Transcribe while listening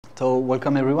So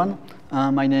welcome everyone.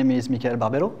 My name is Michael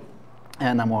Barbello,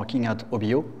 and I'm working at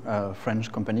OBO, a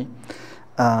French company.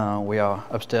 We are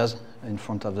upstairs in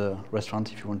front of the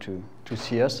restaurant if you want to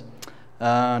see us.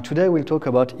 Today we'll talk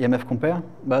about EMF Compare,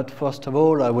 but first of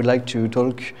all I would like to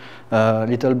talk a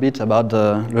little bit about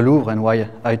the Louvre and why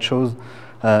I chose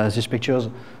these pictures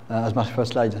as my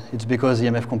first slide. It's because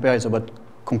EMF Compare is about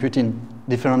computing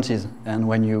differences, and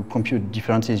when you compute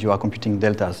differences you are computing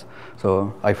deltas.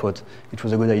 So I thought it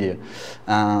was a good idea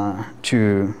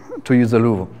to use the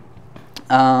Louvre.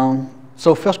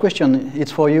 So first question,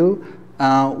 it's for you.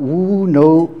 Who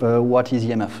know what is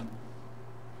EMF?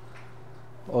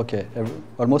 Okay,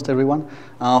 almost everyone.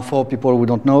 For people who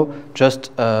don't know, just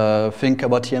think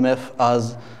about EMF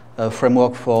as a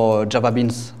framework for Java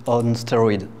beans on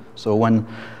steroid. So when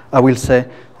I will say,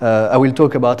 I will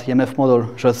talk about EMF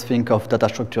model, just think of data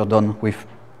structure done with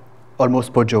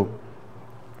almost Pojo.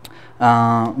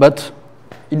 But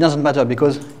it doesn't matter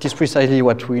because it is precisely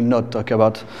what we'll not talk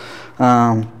about.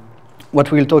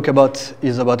 What we'll talk about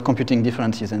is about computing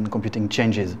differences and computing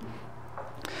changes.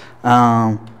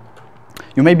 You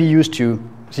may be used to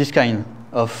this kind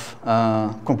of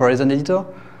comparison editor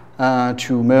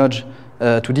to merge,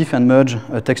 to diff and merge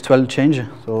a textual change.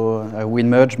 So we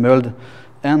merge, meld,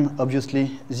 and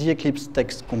obviously the Eclipse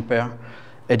text compare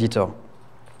editor.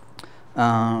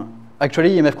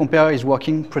 Actually, EMF Compare is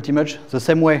working pretty much the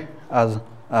same way as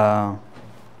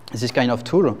this kind of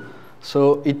tool.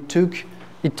 So it takes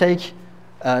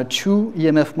two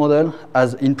EMF models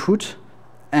as input,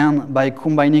 and by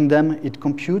combining them, it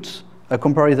computes a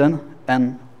comparison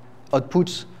and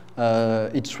outputs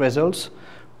its results,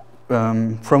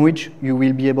 from which you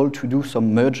will be able to do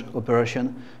some merge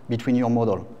operation between your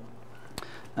model.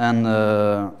 And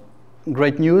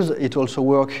great news, it also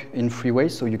works in three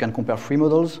ways. So you can compare three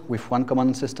models with one common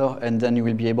ancestor, and then you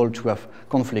will be able to have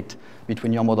conflict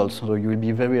between your models. So you will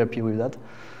be very happy with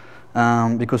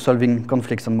that, because solving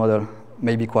conflicts on model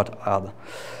may be quite hard.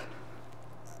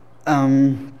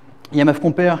 EMF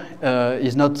Compare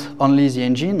is not only the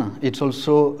engine, it's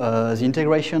also the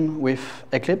integration with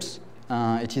Eclipse.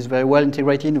 It is very well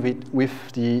integrated with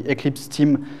the Eclipse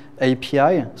Team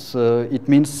API, so it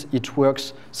means it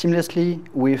works seamlessly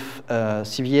with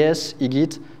CVS,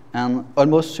 eGit, and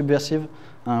almost Subversive.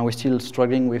 We're still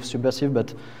struggling with Subversive,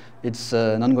 but it's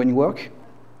an ongoing work.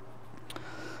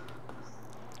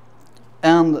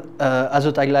 And as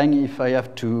a tagline, if I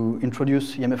have to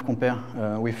introduce EMF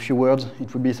Compare with few words,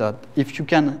 it would be that if you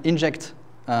can inject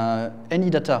any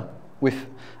data within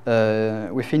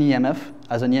EMF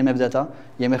as an EMF data,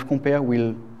 EMF Compare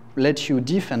will let you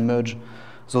diff and merge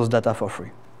those data for free.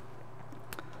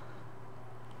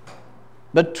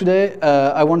 But today,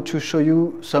 I want to show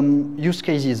you some use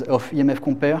cases of EMF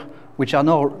Compare which are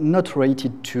not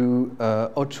related to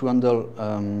how to handle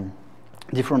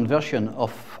different versions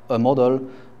of a model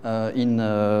in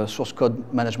a source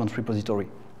code management repository.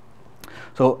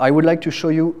 So I would like to show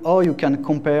you how you can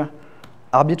compare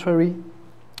arbitrary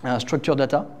structured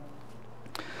data.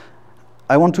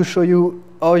 I want to show you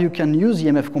how you can use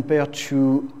EMF Compare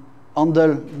to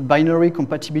handle binary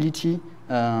compatibility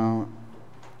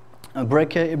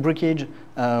breakage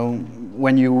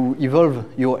when you evolve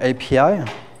your API.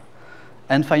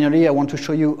 And finally, I want to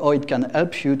show you how it can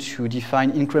help you to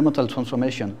define incremental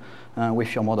transformation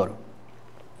with your model.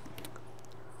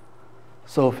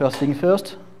 So first thing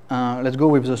first, let's go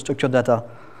with the structured data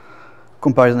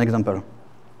comparison example.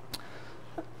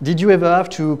 Did you ever have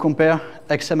to compare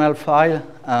XML file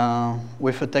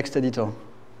with a text editor?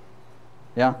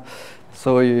 Yeah?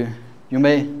 So you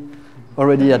may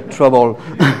already have trouble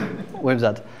with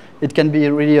that. It can be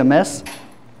really a mess.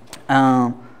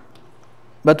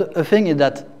 But the thing is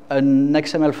that an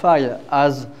XML file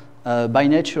has, by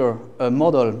nature, a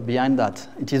model behind that.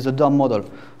 It is a DOM model.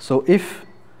 So if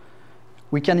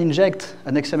we can inject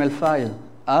an XML file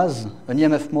as an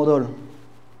EMF model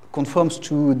conforms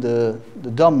to the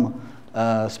DOM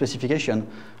specification,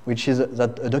 which is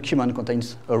that a document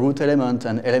contains a root element,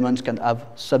 and elements can have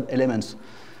sub-elements.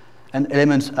 And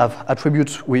elements have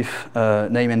attributes with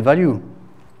name and value.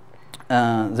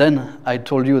 Then I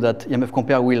told you that EMF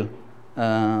Compare will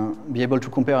be able to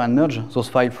compare and merge those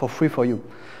files for free for you.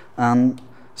 And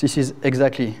this is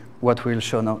exactly what we'll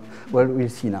show now, what we'll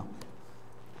see now.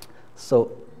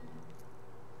 So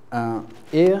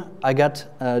here I got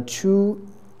two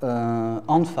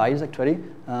AND files actually.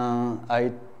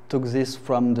 I took this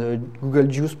from the Google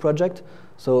Juice project.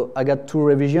 So I got two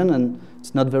revisions, and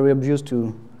it's not very obvious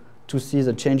to see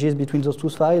the changes between those two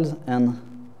files. And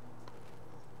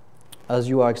as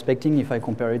you are expecting, if I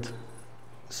compare it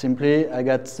simply, I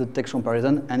got the text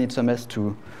comparison, and it's a mess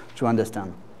to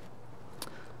understand.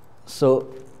 So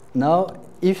now,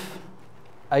 if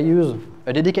I use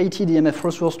a dedicated EMF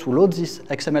resource to load this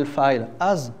XML file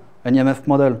as an EMF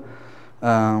model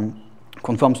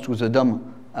conforms to the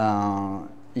DOM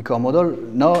eCore model,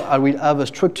 now I will have a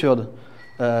structured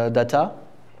data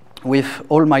with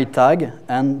all my tag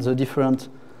and the different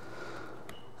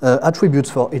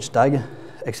attributes for each tag,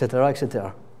 etc.,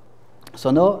 etc. So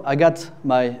now I got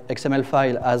my XML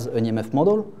file as an EMF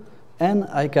model, and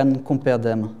I can compare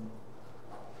them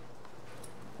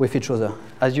with each other.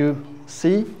 As you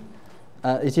see,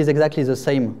 it is exactly the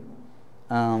same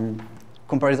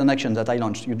comparison action that I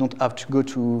launched. You don't have to go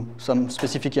to some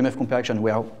specific EMF compare action. We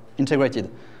are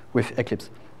integrated with Eclipse.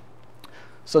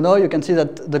 So now you can see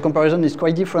that the comparison is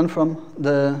quite different from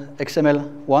the XML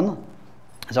one.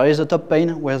 There is a top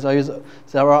pane where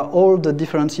there are all the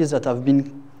differences that have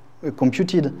been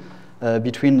computed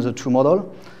between the two models.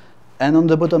 And on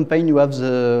the bottom pane, you have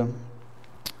the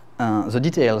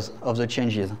details of the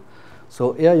changes.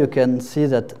 So here you can see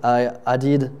that I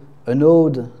added a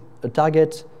node, a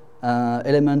target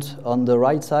element on the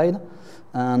right side,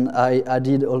 and I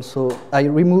added also, I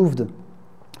removed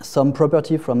some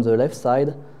property from the left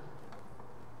side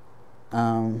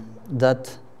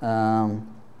that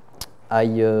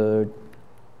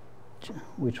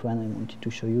which one I wanted to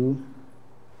show you?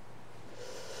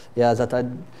 Yeah, that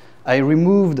I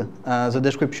removed the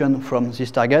description from this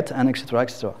target, and etc.,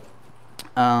 etc.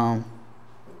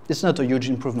 It's not a huge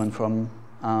improvement from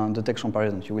the text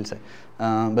comparison, you will say,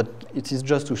 but it is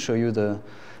just to show you the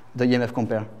EMF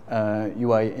Compare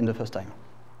UI in the first time.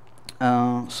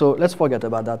 So let's forget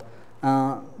about that.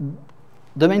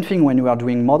 The main thing when you are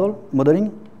doing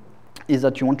modeling is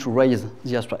that you want to raise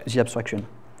the abstraction.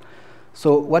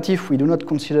 So what if we do not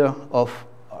consider of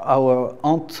our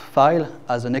ANT file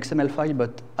as an XML file,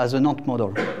 but as an ANT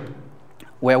model,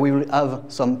 where we will have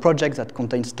some project that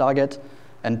contains target,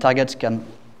 and targets can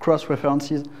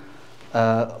cross-references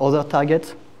other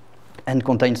targets and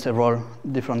contain several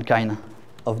different kind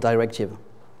of directive.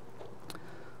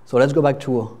 So let's go back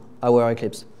to our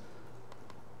Eclipse.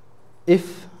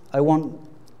 If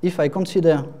I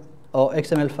consider our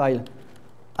XML file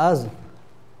as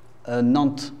a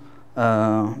NANT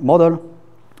model,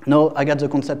 now I got the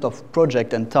concept of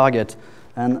project and target,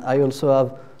 and I also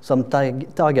have some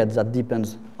targets that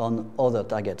depends on other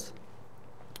targets.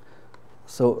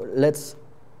 So let's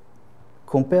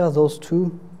compare those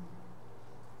two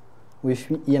with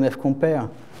EMF Compare.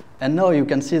 And now you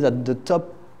can see that the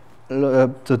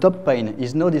top pane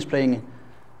is now displaying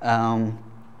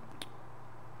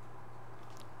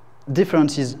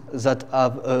differences that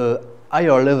have a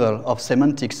higher level of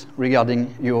semantics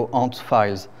regarding your ANT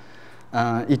files.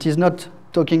 It is not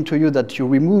talking to you that you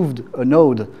removed a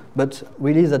node, but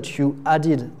really that you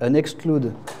added an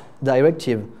exclude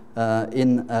directive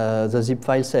in the zip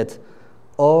file set,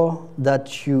 or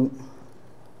that you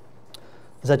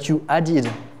added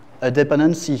a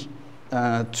dependency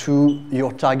to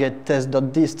your target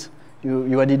test.dist.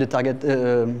 You added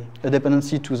a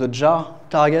dependency to the jar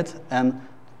target and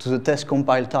to the test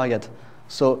compile target.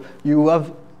 So you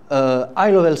have a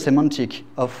high-level semantic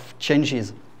of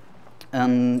changes,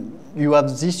 and you have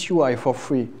this UI for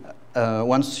free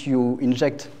once you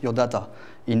inject your data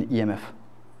in EMF.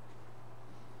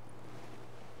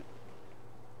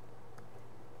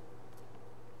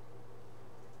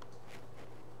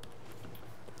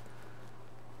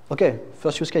 Okay,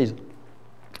 first use case.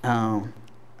 Now,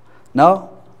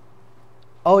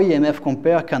 how EMF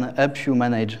Compare can help you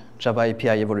manage Java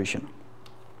API evolution.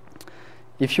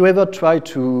 If you ever try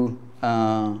to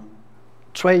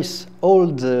trace all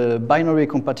the binary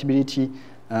compatibility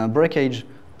breakage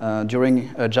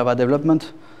during Java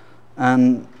development,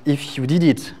 and if you did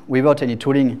it without any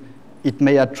tooling, it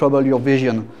may have trouble your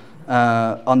vision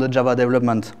on the Java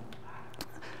development.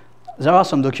 There are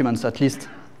some documents, at least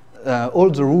all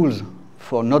the rules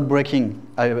for not breaking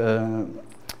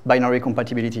binary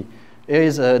compatibility. Here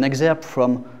is an excerpt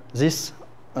from this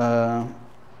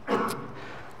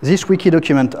wiki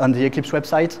document on the Eclipse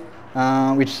website,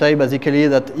 which say basically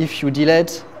that if you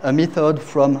delete a method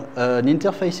from an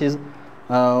interfaces,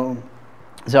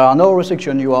 there are no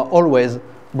restrictions. You are always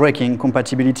breaking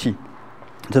compatibility,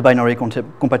 the binary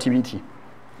compatibility.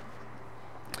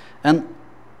 And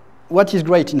what is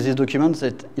great in this document is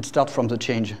that it starts from the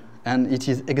change. And it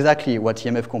is exactly what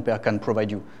EMF Compare can provide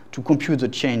you, to compute the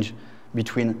change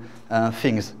between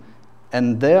things.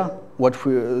 And there,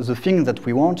 the thing that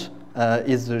we want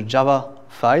is the Java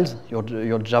files, your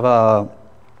Java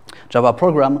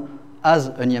program, as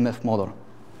an EMF model.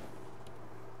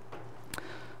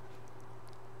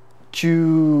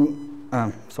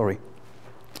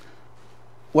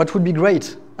 What would be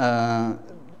great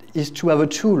is to have a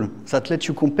tool that lets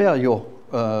you compare your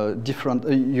different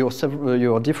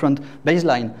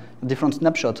baseline, different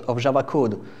snapshots of Java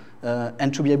code,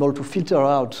 and to be able to filter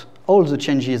out all the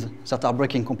changes that are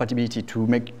breaking compatibility to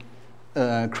make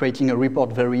creating a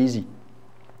report very easy.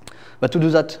 But to do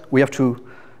that, we have to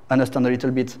understand a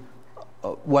little bit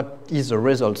what is the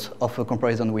result of a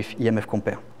comparison with EMF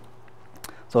Compare.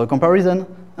 So a comparison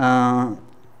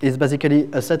is basically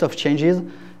a set of changes,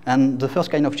 and the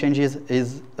first kind of changes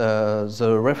is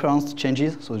the reference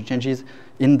changes, so the changes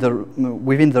in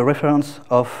within the reference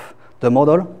of the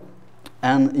model,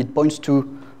 and it points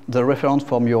to the reference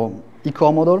from your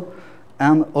eCore model,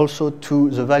 and also to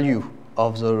the value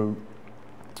of the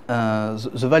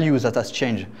value that has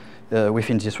changed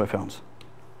within this reference.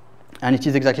 And it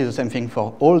is exactly the same thing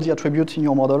for all the attributes in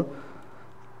your model.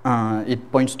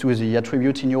 It points to the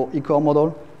attribute in your eCore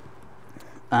model,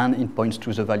 and it points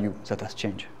to the value that has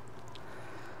changed.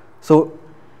 So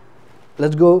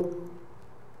let's go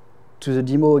to the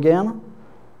demo again,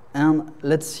 and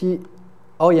let's see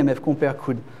how EMF Compare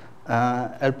could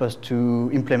help us to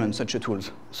implement such a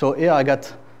tools. So here I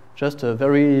got just a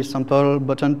very simple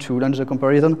button to launch the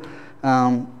comparison.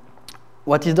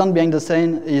 What is done behind the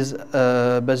scene is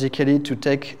basically to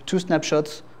take 2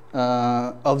 snapshots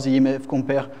of the EMF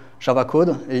Compare Java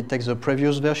code. It takes the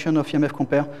previous version of EMF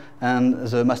Compare and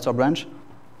the master branch,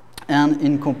 and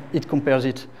it compares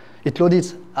it. It loads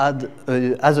it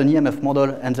as an EMF model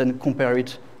and then compare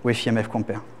it with EMF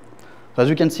Compare. So as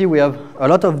you can see, we have a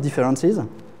lot of differences.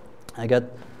 I got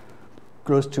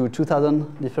close to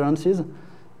 2,000 differences.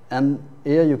 And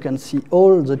here you can see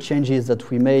all the changes that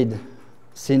we made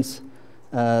since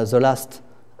the last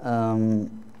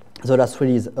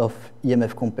release of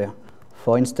EMF Compare.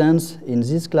 For instance, in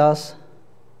this class,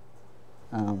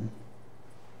 not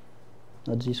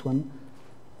this one.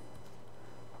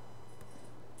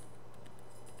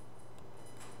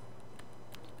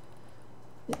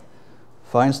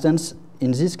 For instance,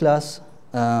 in this class,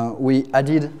 we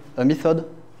added a method,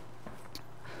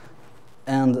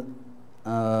 and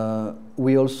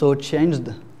we also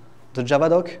changed the Java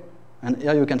doc. And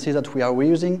here you can see that we are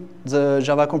reusing the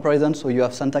Java comparison, so you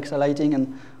have syntax highlighting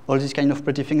and all these kind of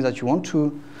pretty things that you want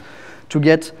to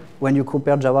get when you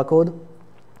compare Java code,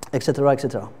 etc.,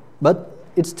 etc. But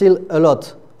it's still a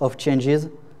lot of changes,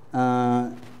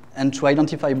 and to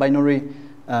identify binary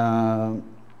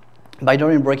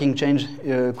breaking change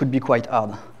could be quite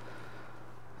hard.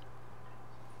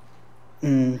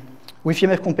 With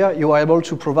EMF Compare, you are able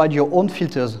to provide your own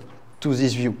filters to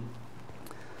this view.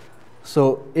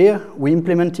 So here we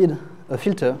implemented a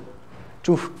filter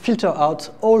to filter out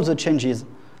all the changes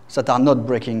that are not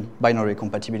breaking binary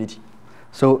compatibility.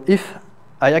 So if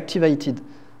I activated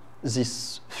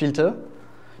this filter,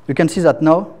 you can see that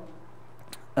now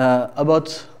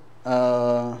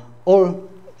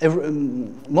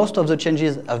most of the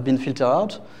changes have been filtered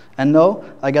out, and now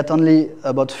I got only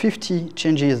about 50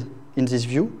 changes in this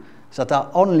view that are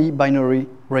only binary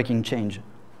breaking change.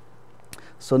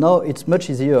 So now it's much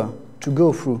easier to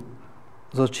go through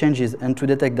those changes and to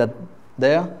detect that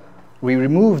there we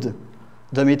removed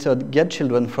the method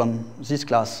getChildren from this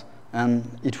class, and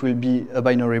it will be a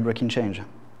binary breaking change.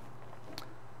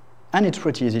 And it's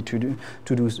pretty easy to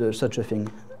do such a thing.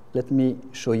 Let me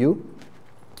show you.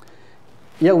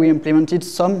 Here we implemented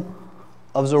some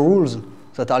of the rules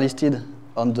that are listed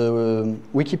on the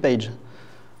wiki page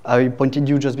I pointed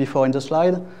you just before in the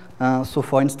slide. So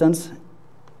for instance,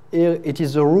 here it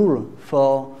is the rule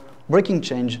for breaking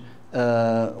change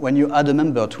when you add a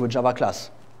member to a Java class.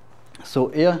 So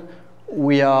here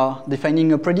we are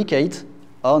defining a predicate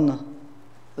on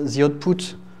the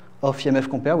output of EMF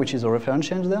Compare, which is a reference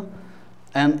change there.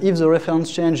 And if the reference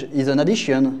change is an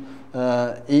addition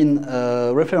in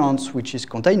a reference which is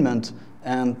containment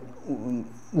and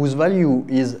whose value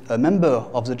is a member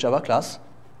of the Java class,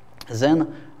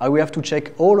 then I will have to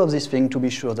check all of these things to be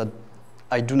sure that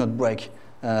I do not break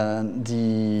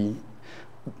the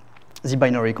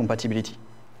binary compatibility.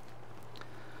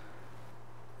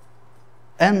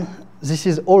 And this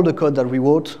is all the code that we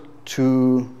wrote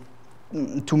to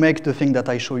make the thing that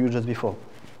I showed you just before.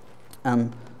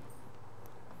 And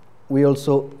we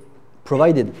also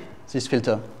provided this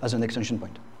filter as an extension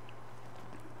point.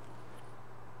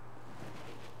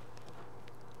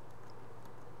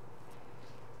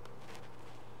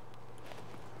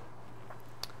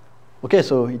 Okay,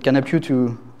 so it can help you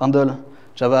to handle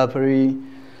Java API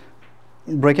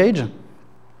breakage.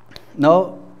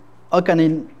 Now, how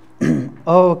can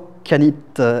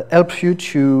it help you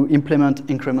to implement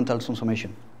incremental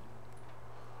transformation?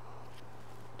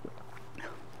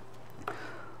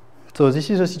 So this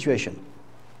is the situation.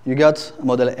 you got a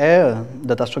model A,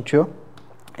 data structure,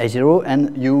 A0,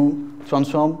 and you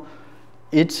transform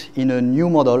it in a new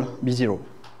model, B0,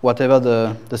 whatever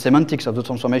the semantics of the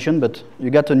transformation, but you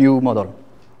got a new model.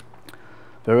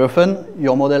 Very often,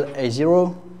 your model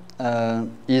A0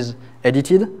 is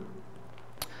edited,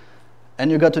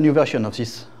 and you got a new version of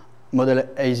this model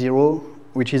A0,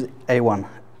 which is A1.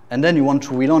 And then you want to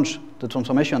relaunch the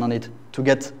transformation on it to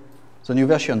get the new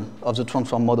version of the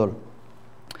transform model.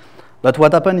 But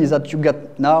what happened is that you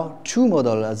get now two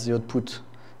models as the output.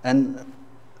 And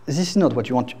this is not what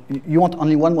you want. You want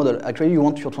only one model. Actually, you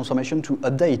want your transformation to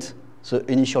update the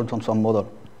initial transform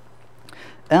model.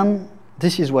 And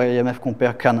this is where EMF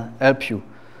Compare can help you.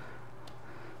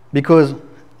 Because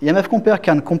EMF Compare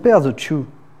can compare the two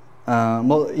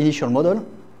initial model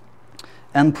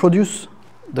and produce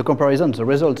the comparison, the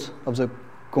results of the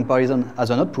comparison as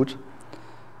an output.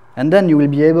 And then you will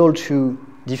be able to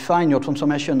define your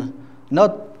transformation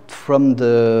not from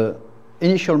the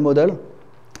initial model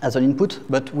as an input,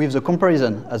 but with the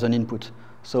comparison as an input.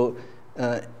 So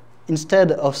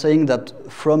instead of saying that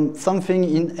from something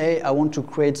in A, I want to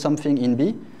create something in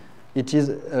B, it is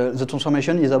the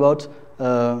transformation is about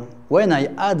when I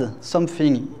add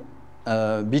something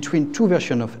between two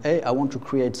versions of A, I want to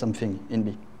create something in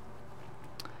B.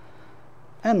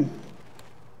 And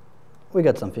we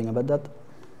got something about that.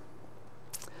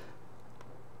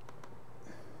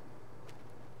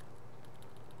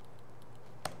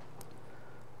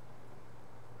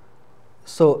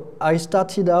 So I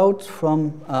started out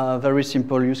from a very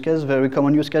simple use case, very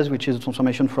common use case, which is a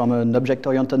transformation from an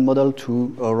object-oriented model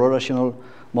to a relational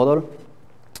model.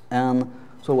 And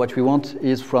so what we want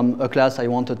is from a class, I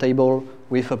want a table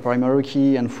with a primary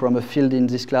key, and from a field in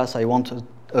this class, I want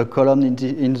a column in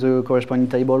the corresponding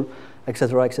table,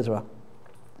 etc., etc.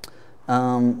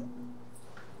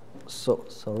 So,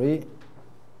 sorry.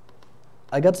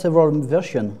 I got several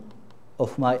versions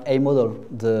of my A model,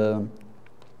 the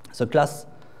class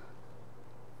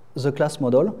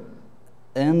model,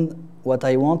 and what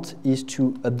I want is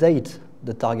to update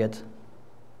the target.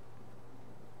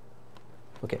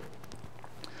 Okay.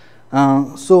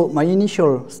 So my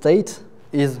initial state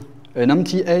is an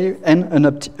empty A and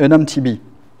an empty B.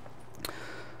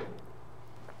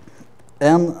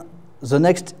 And the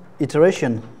next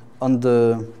iteration on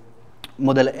the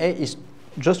model A is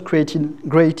just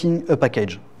creating a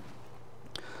package.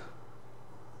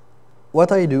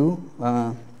 What I do,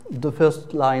 the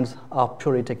first lines are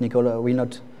purely technical. I will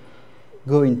not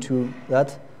go into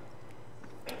that.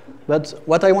 But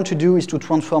what I want to do is to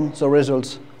transform the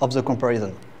results of the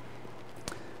comparison.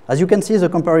 As you can see, the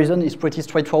comparison is pretty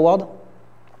straightforward.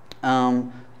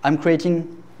 I'm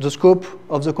creating the scope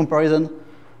of the comparison,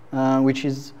 which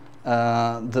is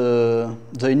the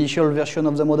initial version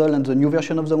of the model and the new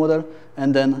version of the model.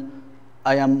 And then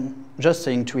I am just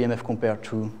saying to EMF Compare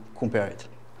to compare it.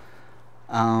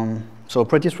 So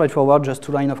pretty straightforward, just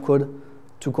 2 lines of code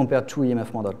to compare 2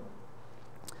 EMF models.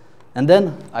 And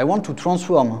then I want to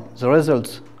transform the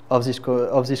results of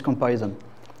this comparison.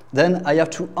 Then I have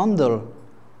to handle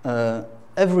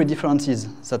every differences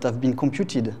that have been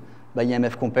computed by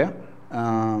EMF Compare,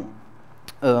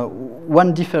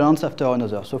 one difference after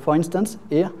another. So for instance,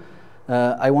 here,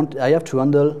 I have to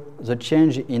handle the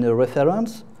change in a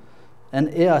reference.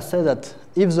 And here I say that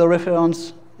if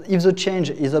the change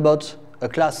is about a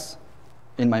class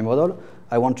in my model,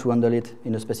 I want to handle it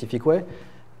in a specific way.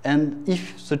 And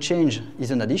if the change is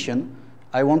an addition,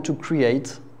 I want to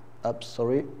create,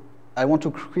 I want to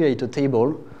create a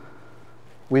table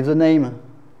with the name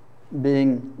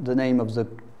being the name of the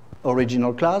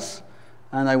original class,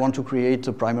 and I want to create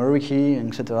a primary key,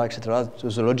 etc., etc. So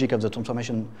the logic of the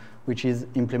transformation which is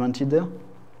implemented there.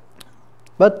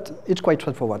 But it's quite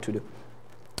straightforward to do.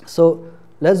 So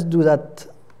let's do that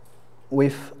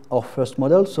with our first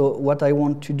model. So what I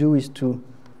want to do is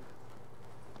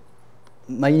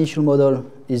my initial model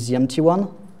is the empty one,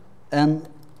 and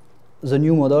the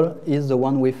new model is the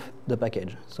one with the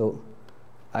package. So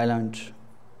I launch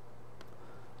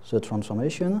the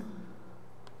transformation.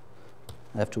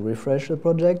 I have to refresh the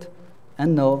project,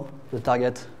 and now the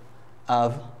target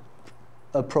have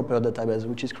a proper database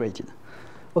which is created.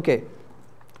 Okay,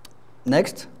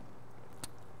 next,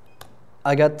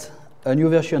 I got a new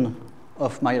version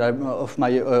of my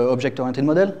object-oriented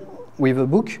model with a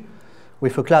book,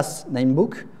 with a class named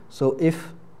book. So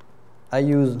if I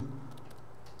use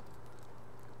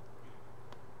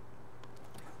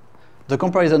the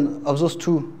comparison of those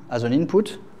two as an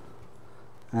input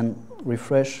and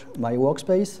refresh my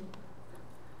workspace,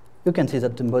 you can see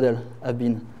that the model has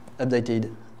been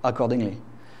updated accordingly.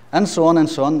 And so on and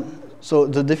so on. So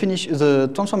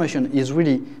the transformation is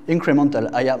really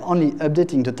incremental. I am only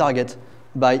updating the target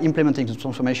by implementing the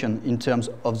transformation in terms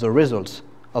of the results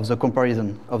of the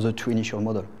comparison of the two initial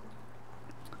models.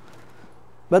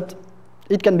 But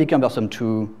it can be cumbersome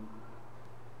to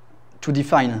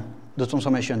define the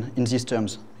transformation in these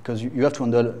terms, because you have to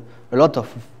handle a lot of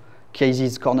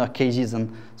cases, corner cases,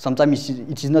 and sometimes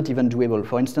it is not even doable.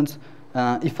 For instance,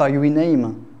 if I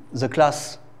rename the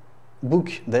class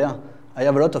book there, I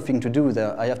have a lot of things to do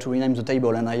there. I have to rename the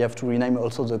table, and I have to rename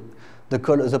also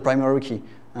the primary key.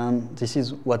 And this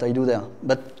is what I do there.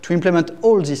 But to implement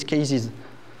all these cases,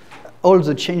 all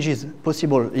the changes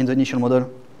possible in the initial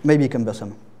model may be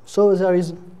cumbersome. So there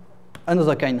is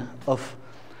another kind of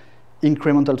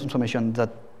incremental transformation that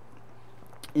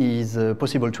is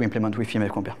possible to implement with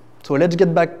EMF Compare. So let's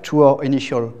get back to our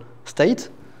initial state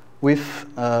with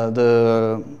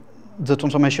the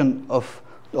transformation of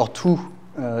our two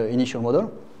initial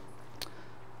model.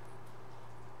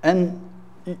 And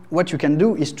what you can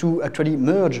do is to actually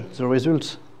merge the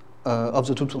results of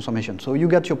the two transformations. So you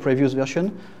get your previous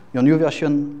version, your new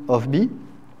version of B,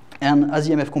 and as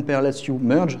EMF Compare lets you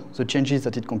merge the changes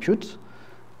that it computes,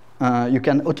 you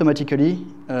can automatically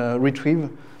retrieve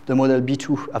the model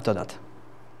B2 after that.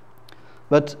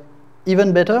 But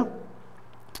even better,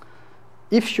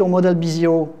 if your model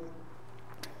B0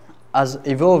 has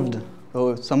evolved,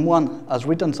 or someone has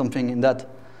written something in that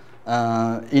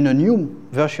in a new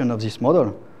version of this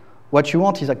model, what you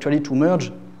want is actually to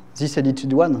merge this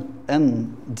edited one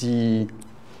and the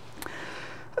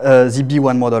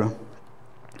B1 model.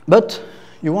 But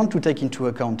you want to take into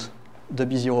account the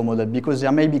B0 model, because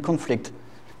there may be conflict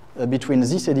between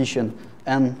this edition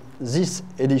and this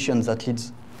edition that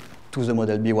leads to the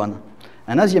model B1.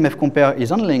 And as EMF Compare is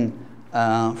handling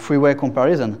three-way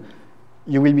comparison,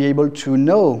 you will be able to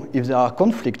know if there are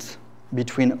conflicts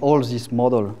between all these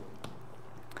models.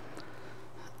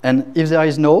 And if there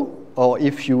is no, or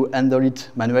if you handle it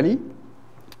manually,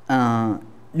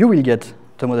 you will get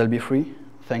the model B3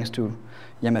 thanks to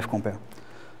EMF Compare.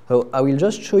 So I will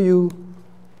just show you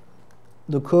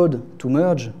the code to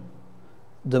merge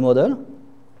the model.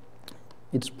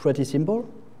 It's pretty simple.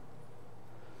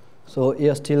 So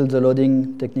here's still the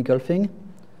loading technical thing.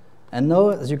 And now,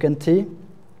 as you can see,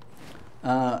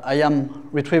 I am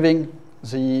retrieving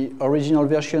the original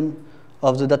version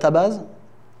of the database,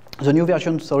 the new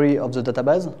version, sorry, of the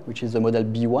database, which is the model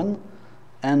B1.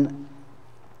 And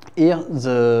here,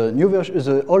 the new version,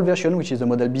 the old version, which is the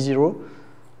model B0,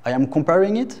 I am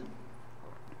comparing it.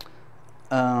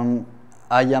 I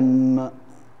am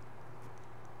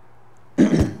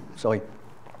sorry.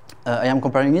 I am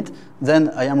comparing it. Then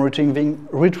I am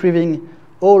retrieving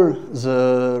all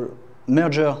the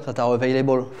mergers that are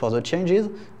available for the changes,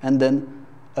 and then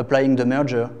applying the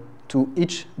merger to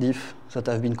each diff that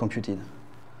have been computed.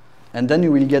 And then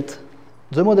you will get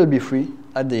the model B3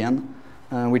 at the end,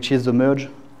 which is the merge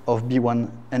of B1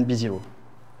 and B0.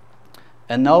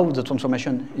 And now the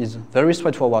transformation is very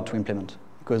straightforward to implement,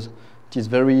 because it is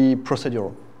very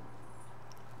procedural.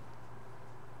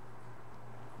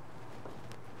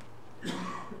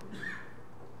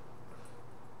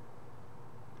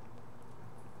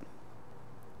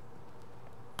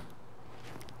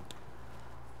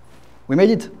 We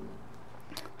made it.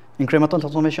 Incremental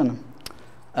transformation.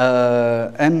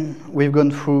 And we've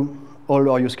gone through all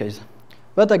our use cases.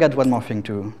 But I got one more thing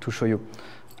to show you.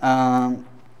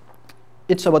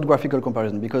 It's about graphical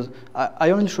comparison, because I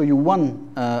only show you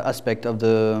one aspect of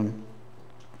the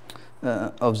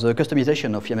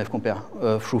customization of EMF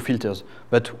Compare through filters.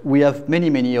 But we have many,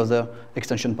 many other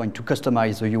extension points to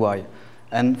customize the UI.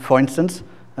 And for instance,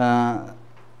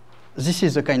 this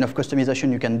is the kind of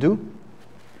customization you can do,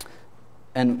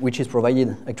 and which is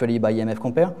provided actually by EMF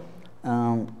Compare.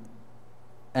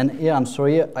 And here, I'm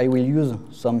sorry, I will use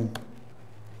some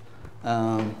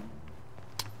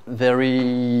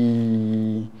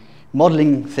very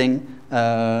modeling thing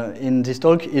in this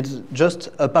talk. It's just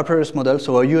a papyrus model,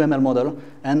 so a UML model,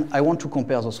 and I want to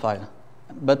compare those files.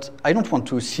 But I don't want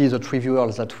to see the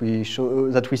trivials that we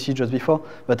see just before,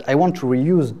 but I want to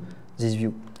reuse this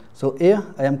view. So here,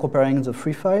 I am comparing the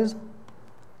three files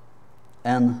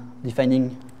and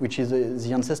defining which is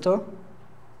the ancestor.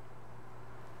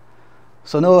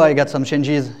 So now I got some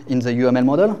changes in the UML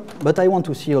model, but I want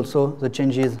to see also the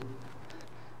changes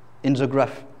in the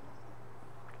graph,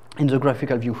 in the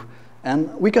graphical view.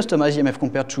 And we customize EMF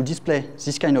Compare to display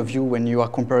this kind of view when you are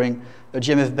comparing a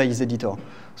GMF-based editor.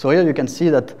 So here you can see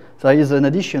that there is an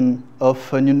addition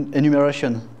of an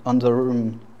enumeration on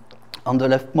the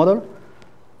left model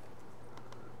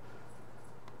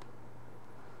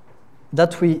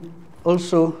that we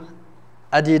also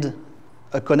added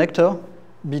a connector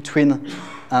between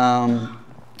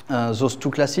those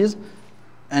two classes.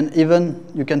 And even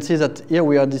you can see that here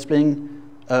we are displaying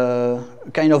a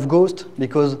kind of ghost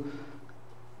because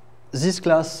this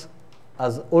class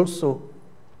has also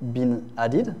been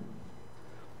added.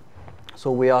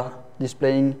 So we are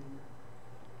displaying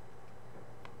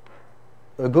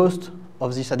a ghost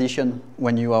of this addition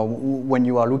when you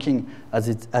are looking at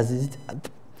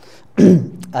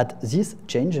at this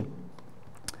change.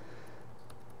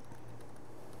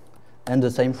 And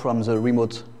the same from the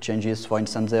remote changes. For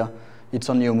instance, there it's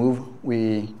only a move.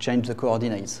 We change the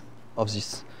coordinates of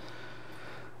this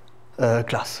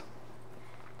class.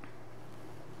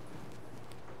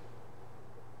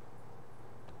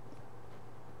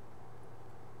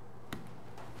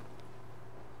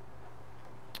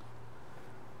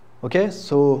 Okay,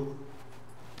 so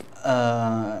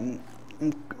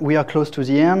we are close to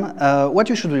the end. What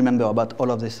you should remember about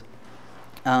all of this?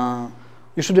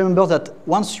 You should remember that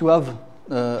once you have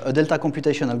a delta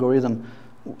computation algorithm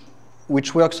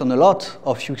which works on a lot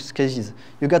of use cases,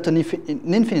 you got an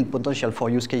infinite potential for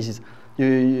use cases.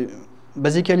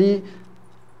 Basically,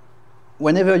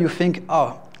 whenever you think,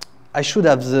 oh, I should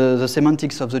have the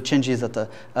semantics of the changes that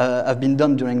have been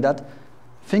done during that,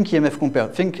 think EMF Compare.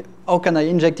 Think, how can I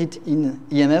inject it in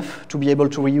EMF to be able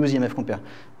to reuse EMF Compare?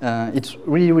 It's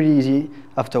really, really easy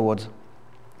afterwards.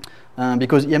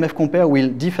 Because EMF Compare will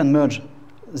diff and merge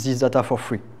this data for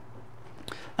free.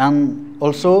 And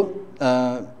also,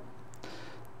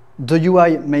 the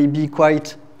UI may be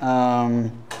quite high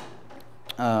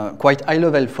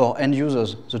level for end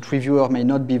users. The tree viewer may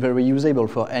not be very usable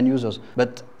for end users,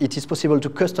 but it is possible to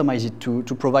customize it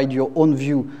to provide your own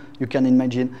view. You can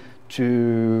imagine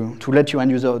to let your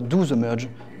end user do the merge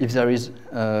if there is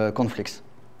conflicts.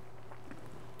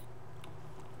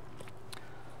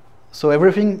 So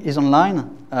everything is online.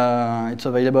 It's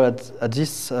available at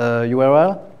this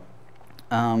URL.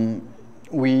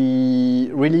 We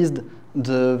released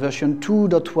the version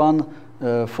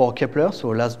 2.1 for Kepler, so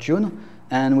last June,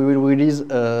 and we will release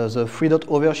the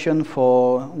 3.0 version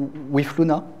with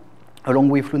Luna, along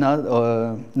with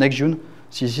Luna next June.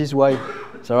 This is why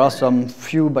there are some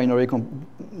few binary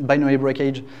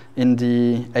breakage in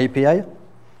the API.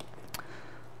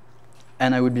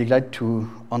 And I would be glad to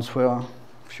answer a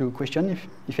few questions,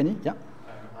 if any. Yeah?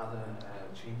 Are the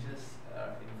changes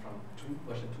from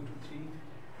version 2 to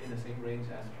 3 in the same range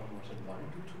as from version 1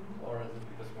 to 2? Or is it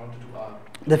because 1 to 2 are...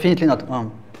 Definitely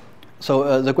not.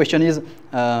 So the question is,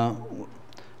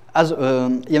 as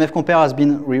EMF Compare has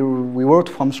been reworked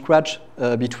from scratch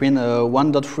between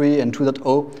 1.3 and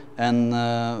 2.0, and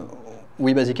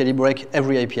we basically break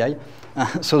every API.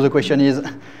 So the question is,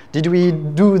 did we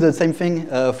do the same thing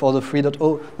for the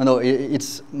 3.0? No,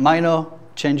 it's minor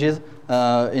changes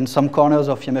in some corners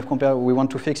of EMF Compare. We want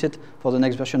to fix it for the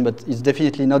next version, but it's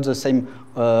definitely not the same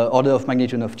order of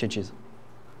magnitude of changes.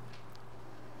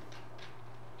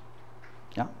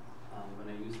 Yeah? When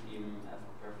I used EMF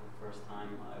Compare for the first time,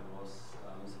 I was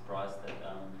surprised that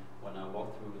when I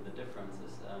walked through the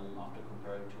differences after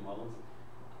comparing two models,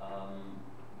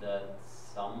 that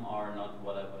some are not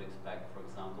what I would expect. For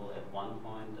example, at one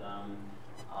point,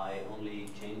 I only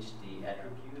changed the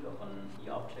attribute of an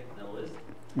e-object in a list,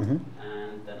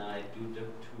 and then I do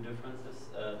two differences.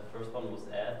 The first one was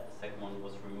add, the second one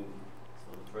was remove.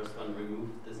 So the first one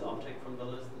removed this object from the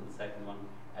list, and the second one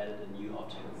added a new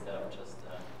object instead of just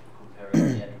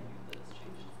comparing the attribute that is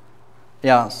changed.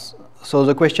 Yeah, so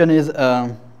the question is,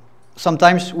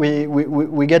 sometimes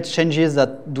we get changes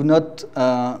that do not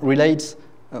relate,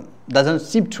 doesn't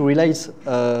seem to relate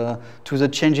to the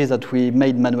changes that we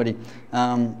made manually.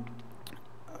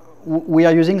 We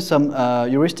are using some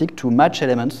heuristic to match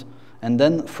elements, and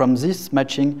then from this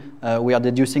matching, we are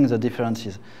deducing the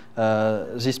differences.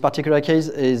 This particular case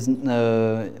is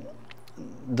the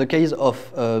case of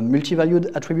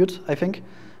multi-valued attributes, I think,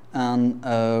 and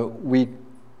we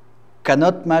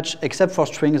cannot match, except for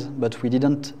strings, but we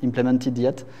didn't implement it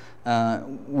yet.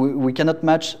 We cannot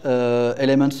match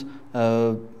elements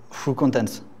through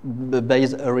contents,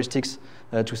 based heuristics,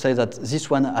 to say that this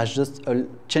one has just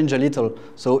changed a little.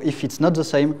 So if it's not the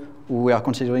same, we are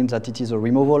considering that it is a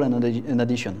removal and an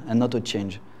addition, and not a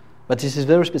change. But this is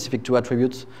very specific to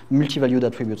attributes, multi-valued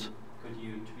attributes. Could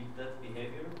you tweak that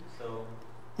behavior? So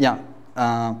yeah,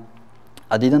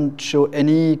 I didn't show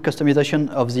any customization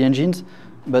of the engines,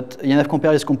 but EMF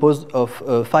Compare is composed of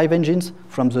 5 engines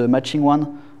from the matching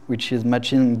one, which is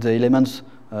matching the elements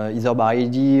either by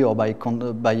ID or by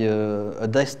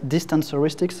distance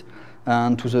heuristics,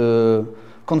 and to the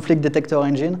conflict detector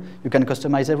engine. You can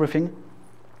customize everything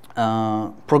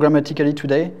programmatically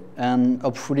today, and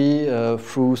hopefully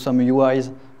through some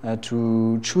UIs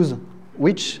to choose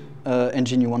which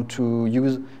engine you want to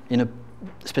use in a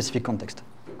specific context.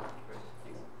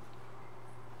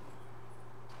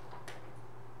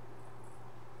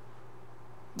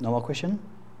 No more question?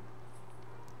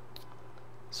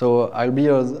 So I'll be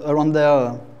around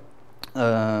there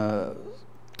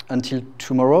until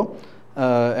tomorrow,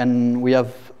 and we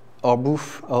have our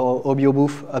booth, our OBO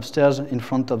booth upstairs in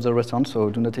front of the restaurant. So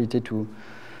do not hesitate to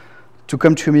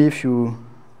come to me if you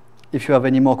have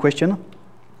any more questions.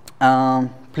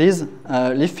 Please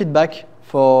leave feedback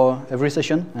for every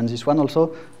session, and this one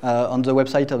also, on the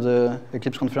website of the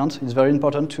Eclipse conference. It's very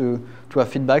important to have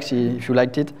feedback, see if you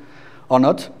liked it or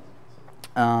not.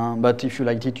 But if you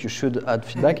liked it, you should add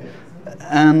feedback.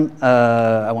 And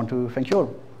I want to thank you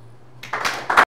all.